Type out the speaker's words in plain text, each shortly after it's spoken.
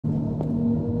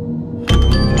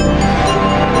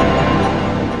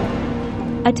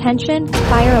Attention,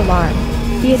 fire alarm.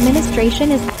 The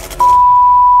administration is...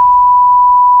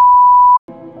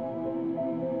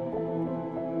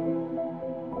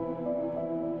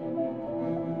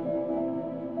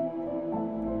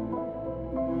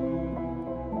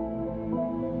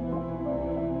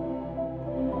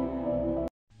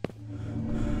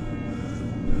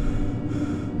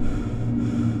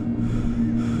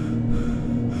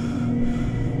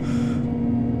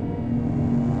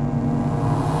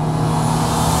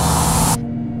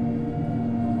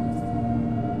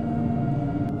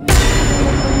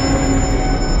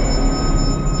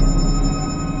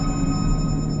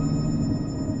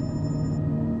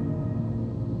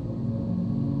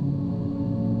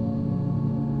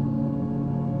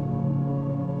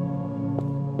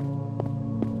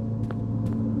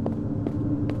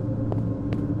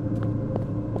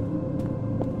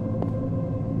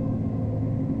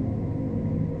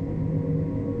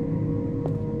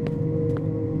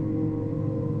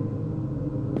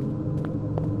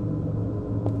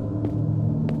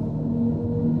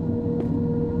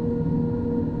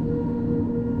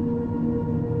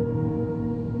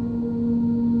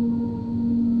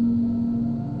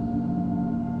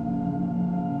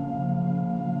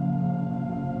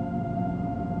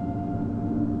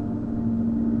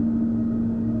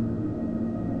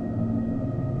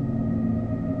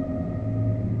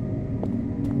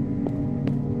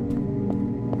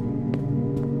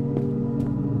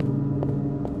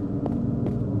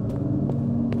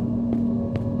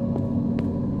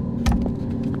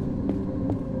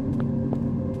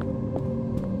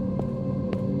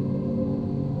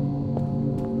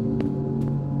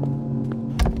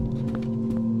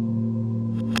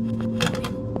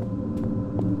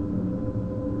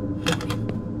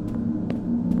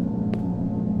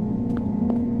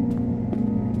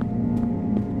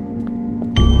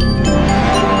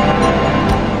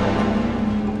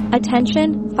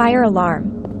 Attention, fire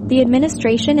alarm. The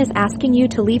administration is asking you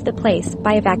to leave the place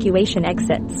by evacuation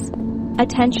exits.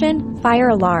 Attention, fire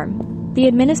alarm. The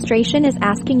administration is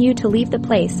asking you to leave the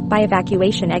place by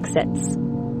evacuation exits.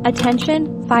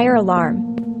 Attention, fire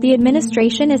alarm. The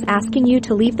administration is asking you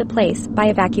to leave the place by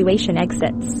evacuation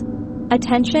exits.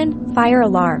 Attention,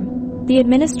 fire alarm. The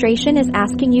administration is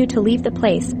asking you to leave the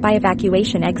place by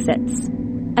evacuation exits.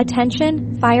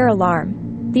 Attention, fire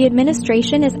alarm. The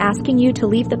administration is asking you to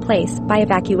leave the place by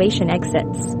evacuation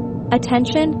exits.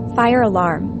 Attention, fire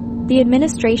alarm. The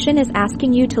administration is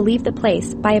asking you to leave the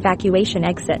place by evacuation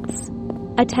exits.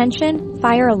 Attention,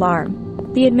 fire alarm.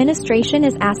 The administration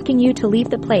is asking you to leave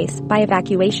the place by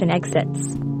evacuation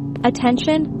exits.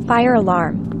 Attention, fire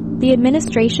alarm. The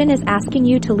administration is asking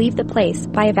you to leave the place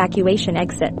by evacuation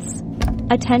exits.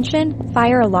 Attention,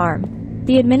 fire alarm.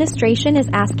 The administration is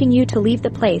asking you to leave the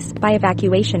place by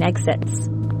evacuation exits.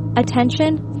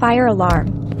 Attention, fire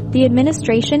alarm. The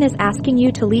administration is asking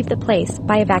you to leave the place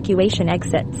by evacuation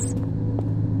exits.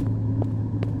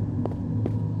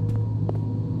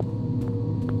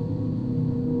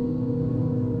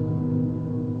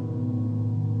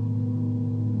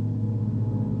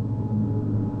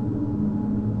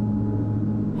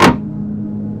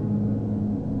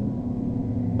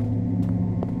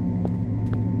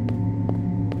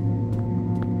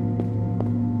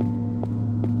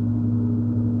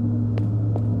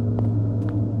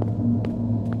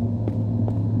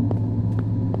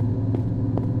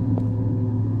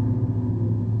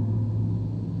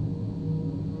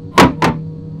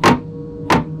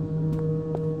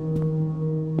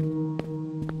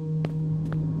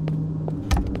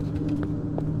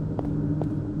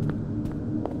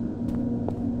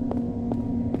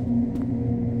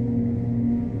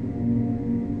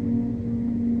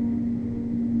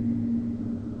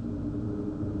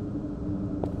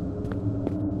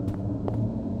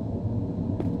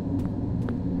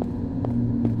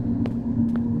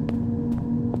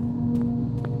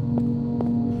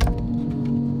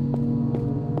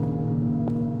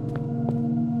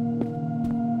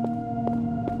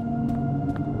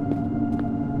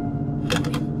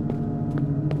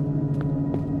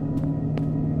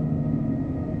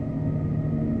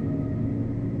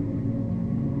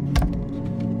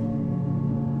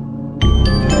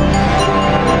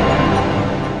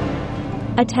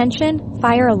 Attention,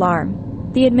 fire alarm.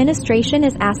 The administration is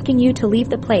asking you to leave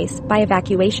the place by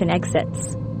evacuation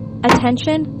exits.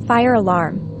 Attention, fire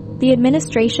alarm. The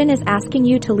administration is asking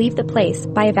you to leave the place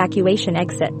by evacuation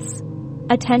exits.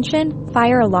 Attention,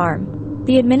 fire alarm.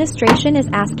 The administration is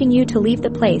asking you to leave the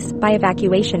place by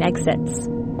evacuation exits.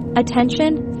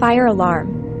 Attention, fire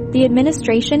alarm. The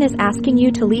administration is asking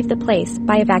you to leave the place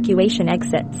by evacuation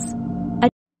exits.